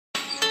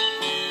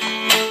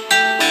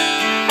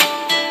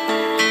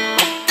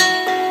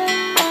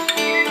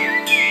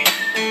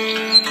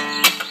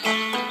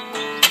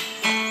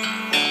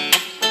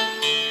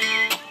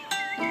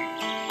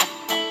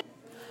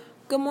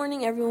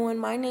everyone.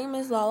 My name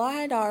is Lala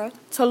Haidara.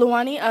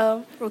 Toluwani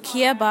O.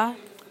 Rokia Ba.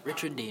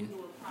 Richard Dean.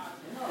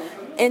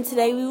 And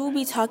today we will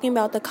be talking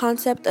about the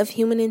concept of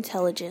human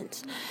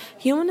intelligence.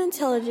 Human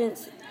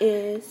intelligence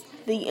is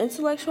the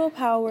intellectual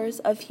powers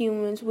of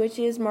humans, which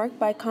is marked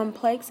by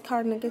complex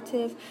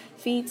cognitive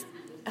feats,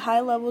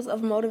 high levels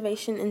of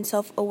motivation, and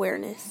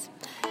self-awareness.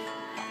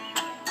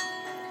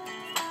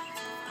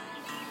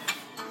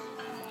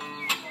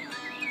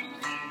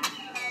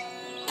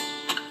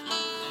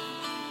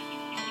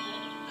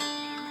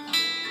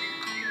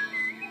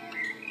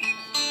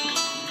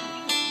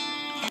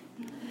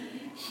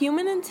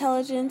 Human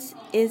intelligence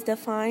is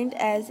defined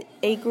as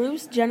a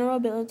group's general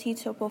ability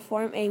to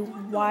perform a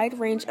wide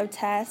range of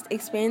tasks,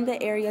 expand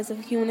the areas of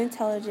human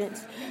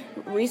intelligence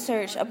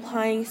research,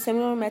 applying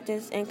similar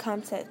methods and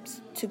concepts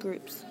to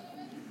groups.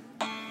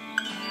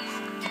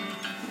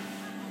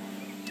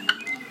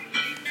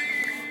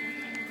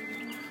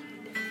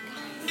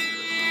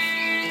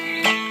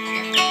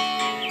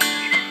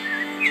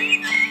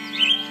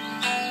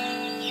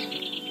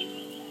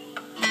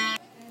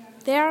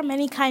 There are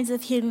many kinds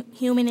of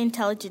human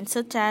intelligence,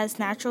 such as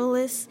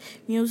naturalist,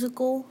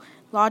 musical,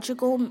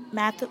 logical,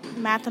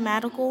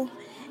 mathematical,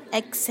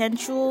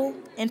 existential,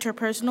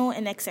 interpersonal,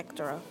 and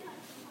etc.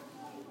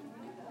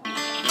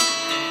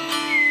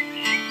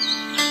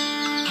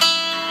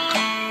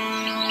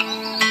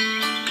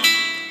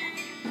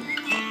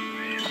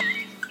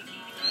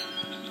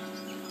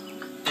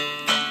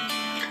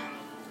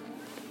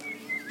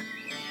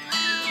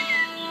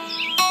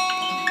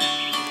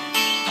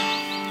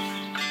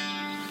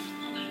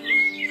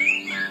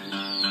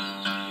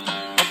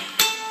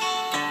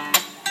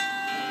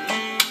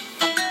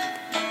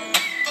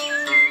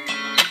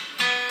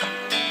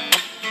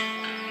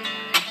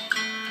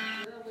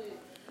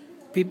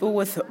 People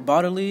with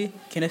bodily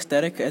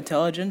kinesthetic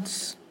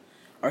intelligence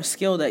are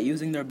skilled at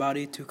using their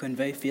body to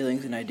convey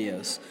feelings and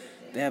ideas.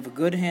 They have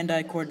good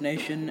hand-eye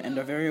coordination and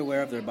are very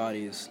aware of their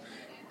bodies.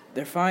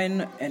 Their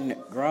fine and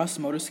gross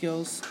motor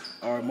skills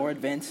are more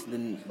advanced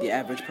than the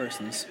average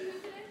person's.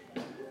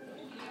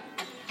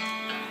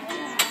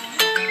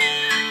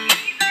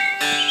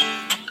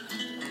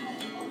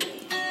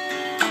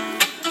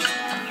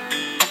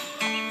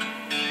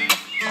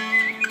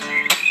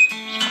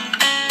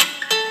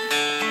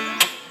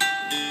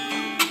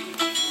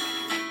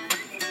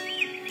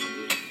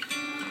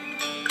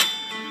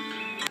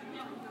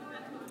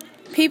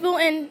 People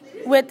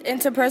with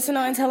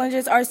interpersonal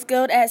intelligence are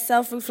skilled at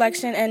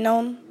self-reflection and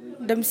know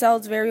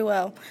themselves very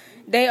well.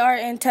 They are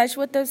in touch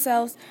with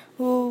themselves,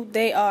 who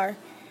they are,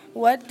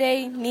 what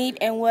they need,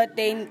 and what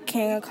they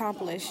can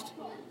accomplish.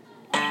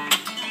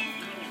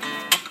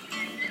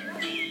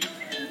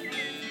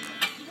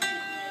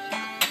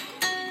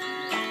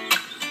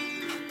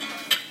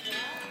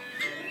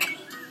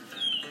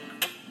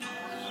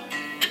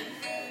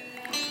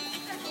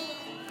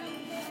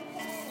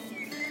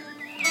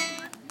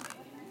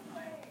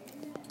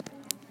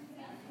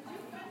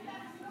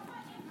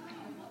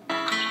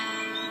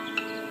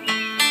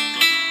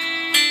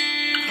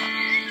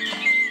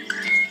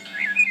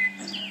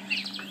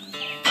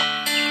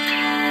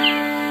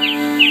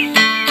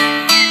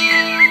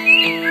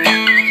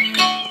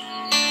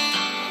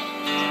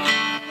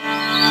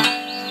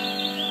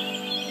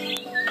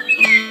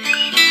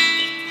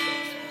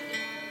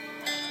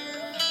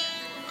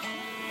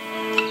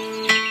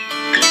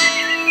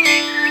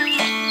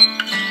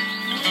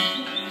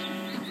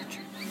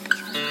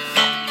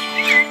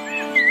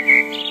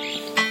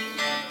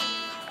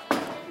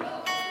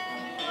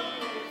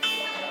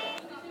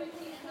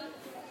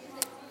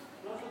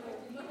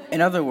 In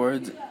other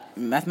words,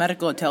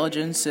 mathematical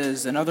intelligence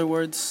is, they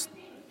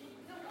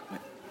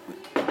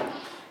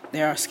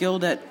are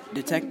skilled at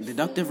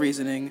deductive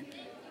reasoning,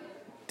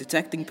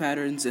 detecting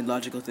patterns, and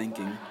logical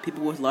thinking.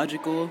 People with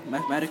logical,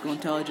 mathematical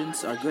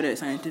intelligence are good at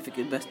scientific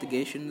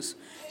investigations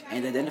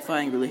and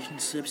identifying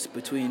relationships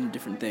between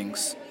different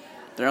things.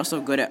 They're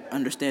also good at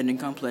understanding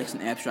complex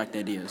and abstract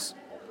ideas.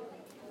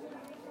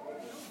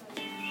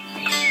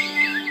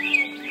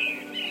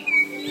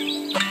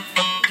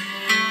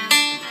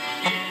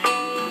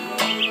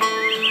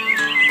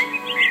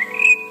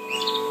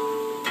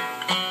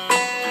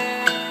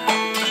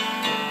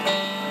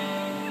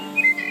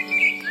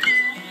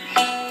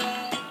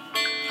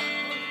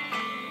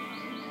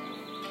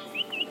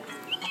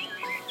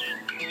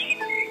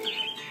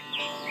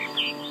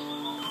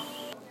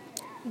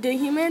 The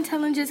human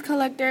intelligence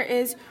collector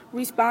is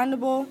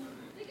responsible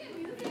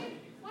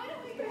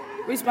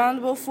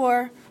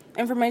for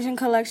information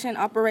collection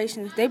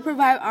operations. They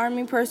provide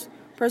Army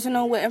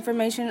personnel with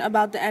information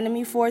about the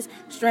enemy force,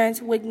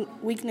 strengths,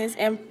 weakness,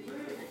 and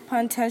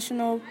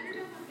potential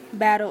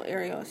battle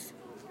areas.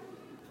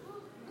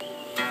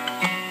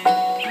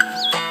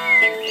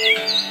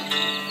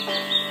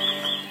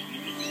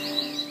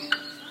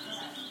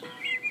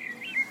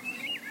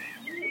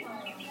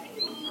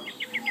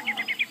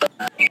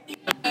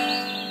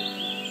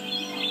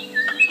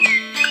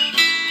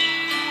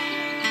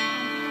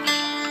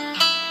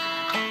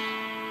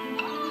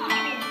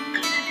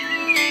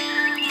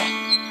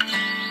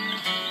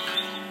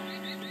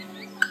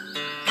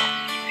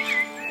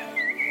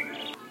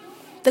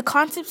 The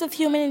concepts of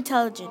human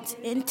intelligence.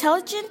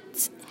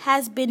 Intelligence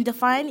has been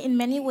defined in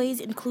many ways,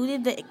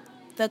 including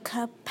the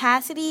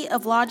capacity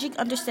of logic,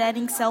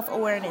 understanding,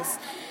 self-awareness,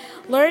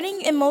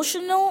 learning,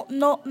 emotional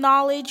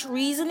knowledge,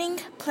 reasoning,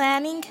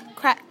 planning,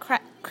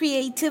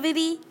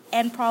 creativity,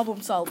 and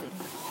problem solving.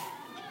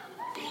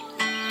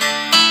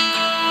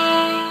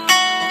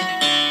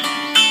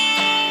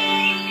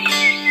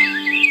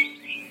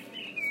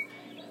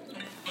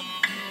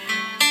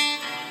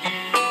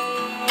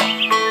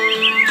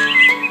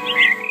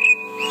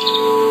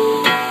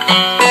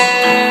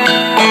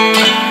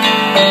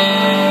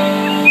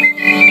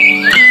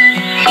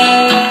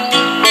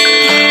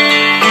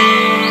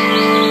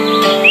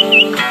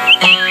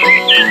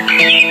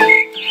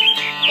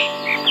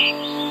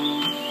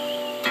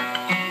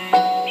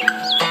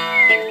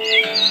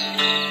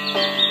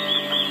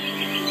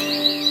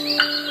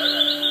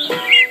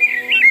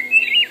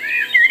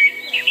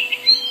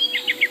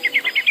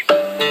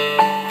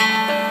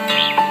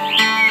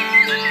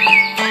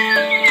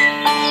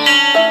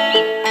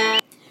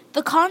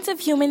 The concept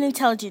of human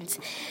intelligence.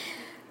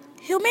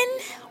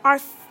 Humans are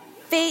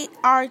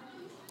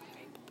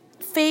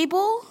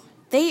fable.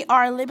 They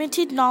are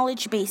limited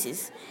knowledge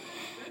bases.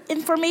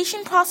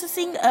 Information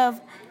processing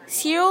of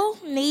serial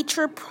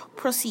nature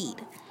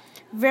proceed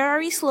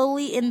very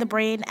slowly in the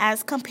brain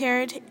as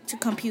compared to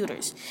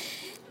computers.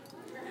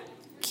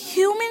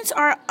 Humans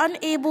are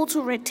unable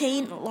to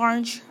retain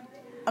large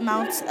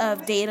amounts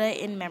of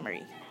data in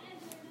memory.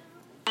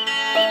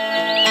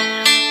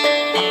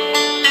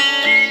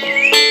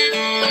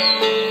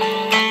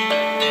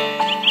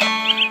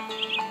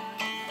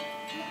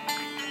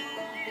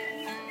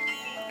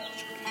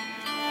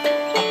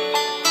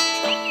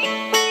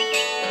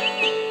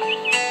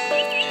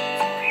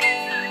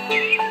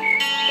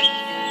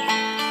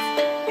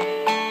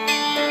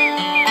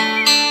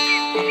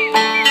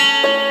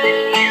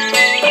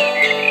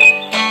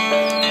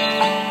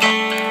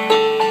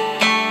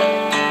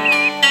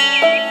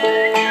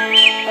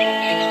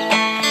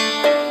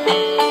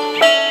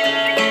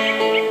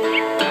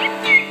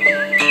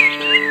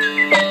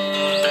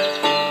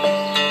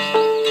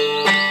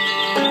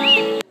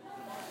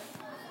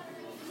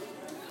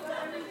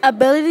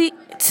 Ability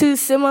to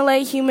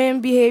simulate human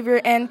behavior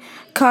and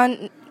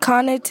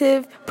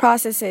cognitive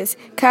processes,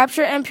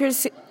 capture and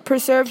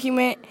preserve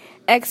human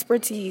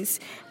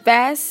expertise,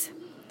 fast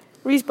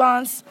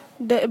response,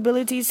 the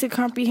ability to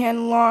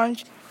comprehend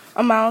large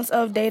amounts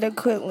of data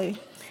quickly.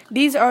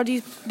 These are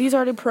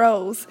the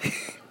pros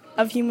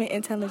of human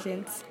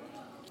intelligence.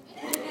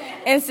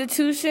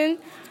 Institution,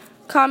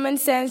 common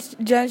sense,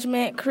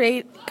 judgment,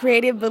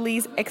 creative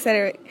beliefs,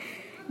 etc.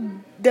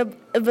 The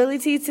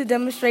ability to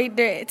demonstrate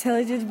their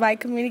intelligence by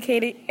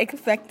communicating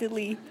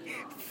effectively,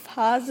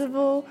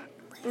 plausible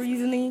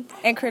reasoning,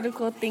 and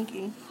critical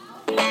thinking.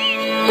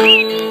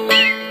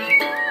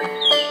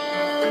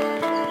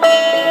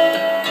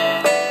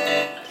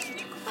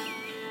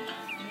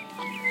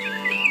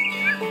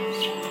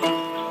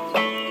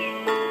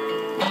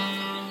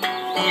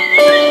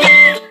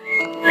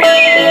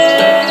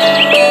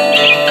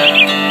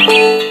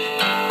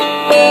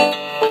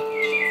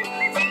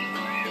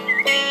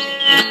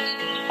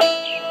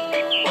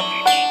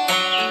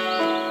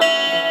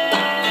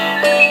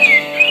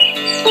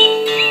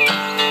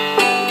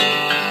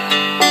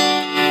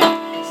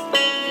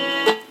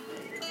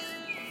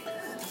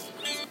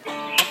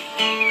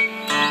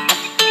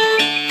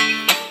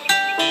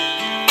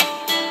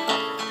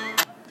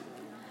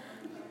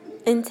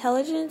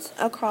 Intelligence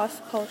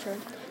across culture.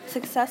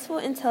 Successful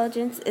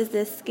intelligence is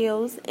the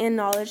skills and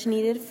knowledge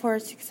needed for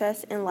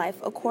success in life,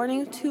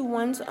 according to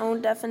one's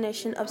own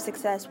definition of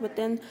success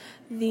within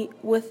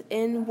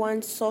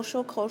one's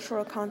social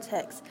cultural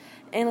context.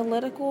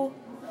 Analytical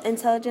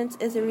intelligence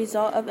is a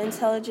result of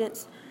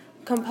intelligence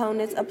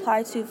components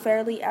applied to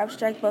fairly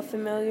abstract but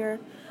familiar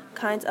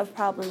kinds of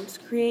problems.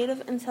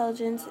 Creative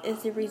intelligence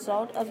is the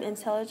result of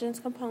intelligence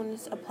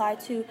components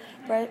applied to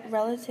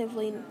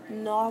relatively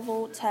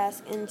novel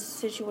tasks and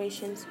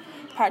situations.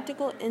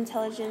 Practical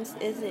intelligence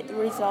is the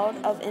result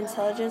of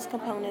intelligence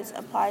components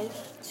applied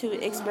to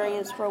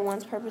experience for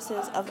one's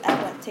purposes of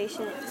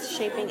adaptation,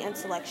 shaping, and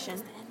selection.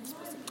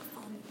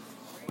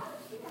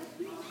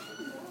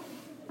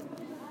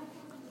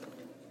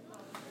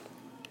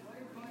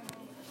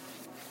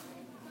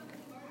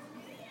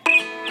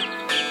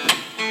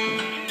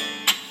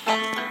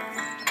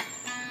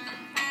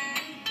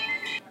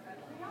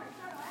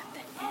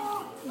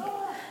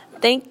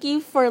 Thank you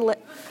for listening.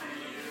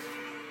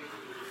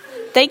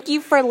 Thank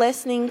you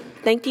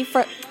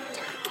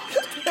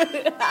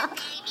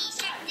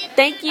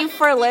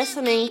for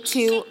listening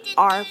to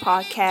our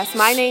podcast.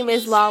 My name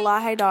is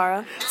Lala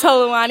Haidara.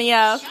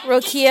 Toluwania.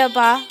 Rokia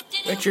Ba.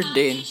 Richard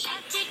Dean.